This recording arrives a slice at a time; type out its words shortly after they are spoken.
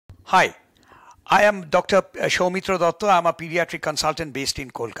Hi, I am Dr. Soumitra Dutta. I'm a pediatric consultant based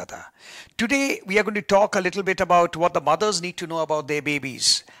in Kolkata. Today, we are going to talk a little bit about what the mothers need to know about their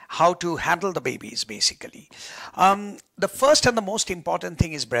babies, how to handle the babies, basically. The first and the most important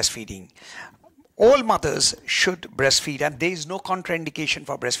thing is breastfeeding. All mothers should breastfeed, and there is no contraindication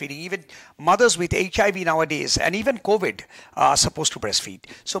for breastfeeding. Even mothers with HIV nowadays and even COVID are supposed to breastfeed.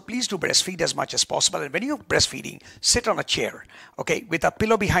 So please do breastfeed as much as possible. And when you're breastfeeding, sit on a chair, okay, with a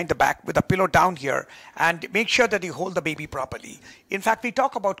pillow behind the back, with a pillow down here, and make sure that you hold the baby properly. In fact, we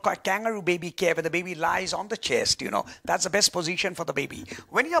talk about kangaroo baby care, where the baby lies on the chest, that's the best position for the baby.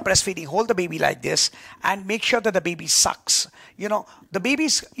 When you're breastfeeding, hold the baby like this and make sure that the baby sucks. The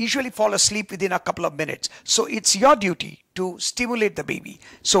babies usually fall asleep within a couple of minutes. So it's your duty to stimulate the baby.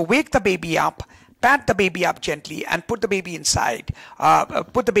 So wake the baby up, pat the baby up gently, and put the baby inside.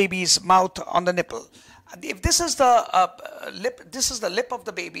 Put the baby's mouth on the nipple. If this is the lip of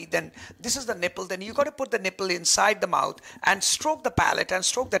the baby, then this is the nipple, then you got to put the nipple inside the mouth and stroke the palate and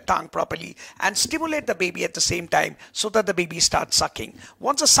stroke the tongue properly and stimulate the baby at the same time so that the baby starts sucking.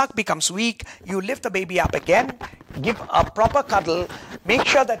 Once the suck becomes weak, you lift the baby up again, give a proper cuddle, make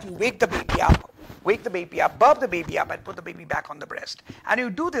sure that you wake the baby up, burp the baby up, and put the baby back on the breast. And you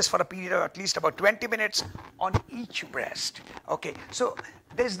do this for a period of at least about 20 minutes on each breast. Okay, so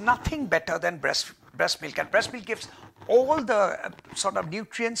there's nothing better than breast milk, and breast milk gives all the sort of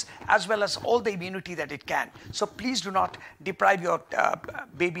nutrients as well as all the immunity that it can. So please do not deprive your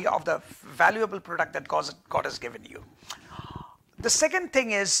baby of the valuable product that God has given you. The second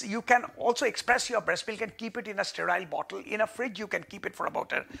thing is you can also express your breast milk and keep it in a sterile bottle. In a fridge, you can keep it for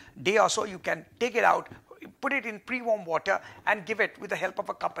about a day or so. You can take it out, put it in pre-warm water, and give it with the help of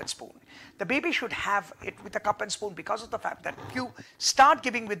a cup and spoon. The baby should have it with a cup and spoon because of the fact that if you start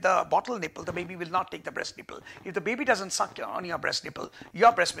giving with the bottle nipple, the baby will not take the breast nipple. If the baby doesn't suck on your breast nipple,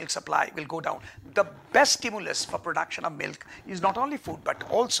 your breast milk supply will go down. The best stimulus for production of milk is not only food but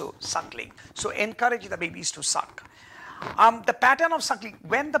also suckling. So encourage the babies to suck. The pattern of suckling,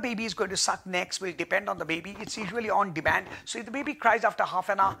 when the baby is going to suck next, will depend on the baby. It's usually on demand. So if the baby cries after half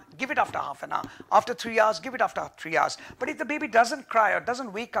an hour, give it after half an hour. After 3 hours, give it after 3 hours. But if the baby doesn't cry or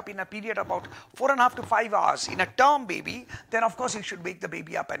doesn't wake up in a period of about 4.5 to 5 hours in a term baby, then of course you should wake the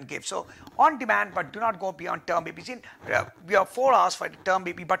baby up and give. So on demand, but do not go beyond term babies. We have 4 hours for the term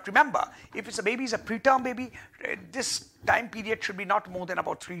baby. But remember, if it's a baby is a preterm baby, this time period should be not more than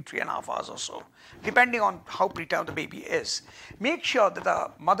about 3.5 hours or so, depending on how preterm the baby is. Make sure that the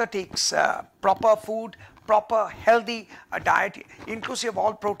mother takes proper food, proper healthy diet, inclusive of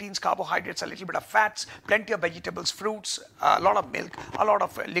all proteins, carbohydrates, a little bit of fats, plenty of vegetables, fruits, a lot of milk, a lot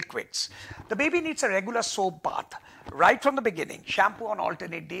of liquids. The baby needs a regular soap bath right from the beginning, shampoo on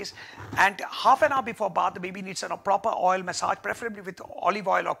alternate days, and half an hour before bath, the baby needs a proper oil massage, preferably with olive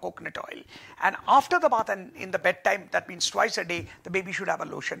oil or coconut oil. And after the bath and in the bedtime, that means twice a day, the baby should have a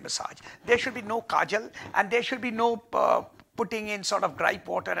lotion massage. There should be no kajal, and there should be no putting in sort of gripe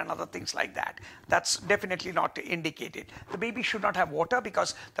water and other things like that. That's definitely not indicated. The baby should not have water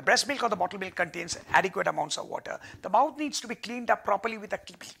because the breast milk or the bottle milk contains adequate amounts of water. The mouth needs to be cleaned up properly with a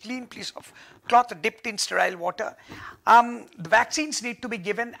clean piece of cloth dipped in sterile water. The vaccines need to be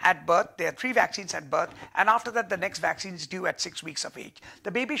given at birth. There are 3 vaccines at birth, and after that the next vaccine is due at 6 weeks of age.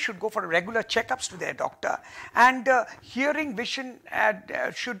 The baby should go for regular checkups to their doctor, and hearing, vision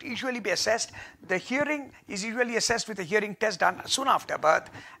should usually be assessed. The hearing is usually assessed with a hearing test done soon after birth,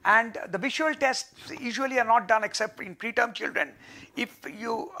 and the visual tests usually are not done except in preterm children. If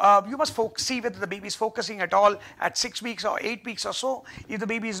you must see whether the baby is focusing at all at 6 weeks or 8 weeks or so. If the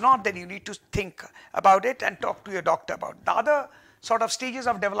baby is not, then you need to think about it and talk to your doctor about it. The other sort of stages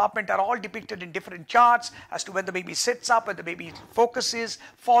of development are all depicted in different charts as to when the baby sits up, when the baby focuses,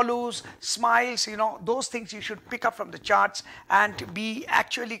 follows, smiles, those things you should pick up from the charts and be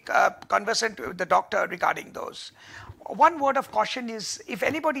actually conversant with the doctor regarding those. One word of caution is if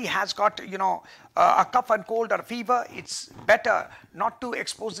anybody has got, a cough and cold or a fever, it's better not to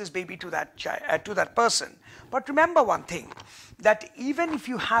expose this baby to that person. But remember one thing, that even if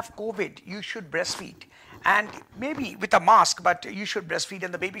you have COVID, you should breastfeed. And maybe with a mask, but you should breastfeed,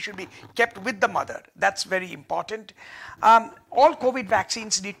 and the baby should be kept with the mother. That's very important. All COVID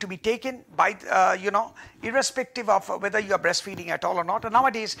vaccines need to be taken by, irrespective of whether you are breastfeeding at all or not. And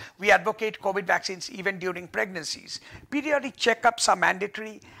nowadays, we advocate COVID vaccines even during pregnancies. Periodic checkups are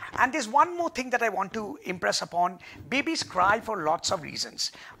mandatory. And there's one more thing that I want to impress upon. Babies cry for lots of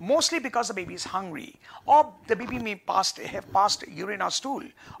reasons. Mostly because the baby is hungry, or the baby may have passed urine or stool,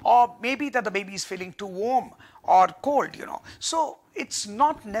 or maybe that the baby is feeling too warm or cold, So it's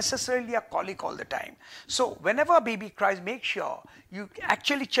not necessarily a colic all the time. So whenever a baby cries, make sure you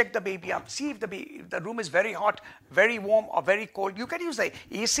actually check the baby up, see if if the room is very hot, very warm, or very cold. You can use the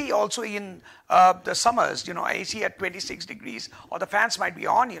AC also in the summers, AC at 26 degrees, or the fans might be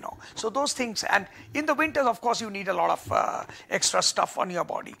on, So those things, and in the winters, of course, you need a lot of extra stuff on your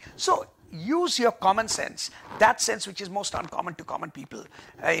body. So use your common sense, that sense which is most uncommon to common people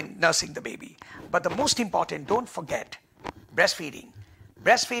in nursing the baby. But the most important, don't forget, breastfeeding.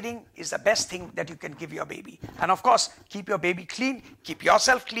 Breastfeeding is the best thing that you can give your baby. And of course, keep your baby clean, keep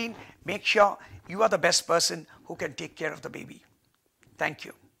yourself clean, make sure you are the best person who can take care of the baby. Thank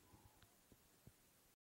you.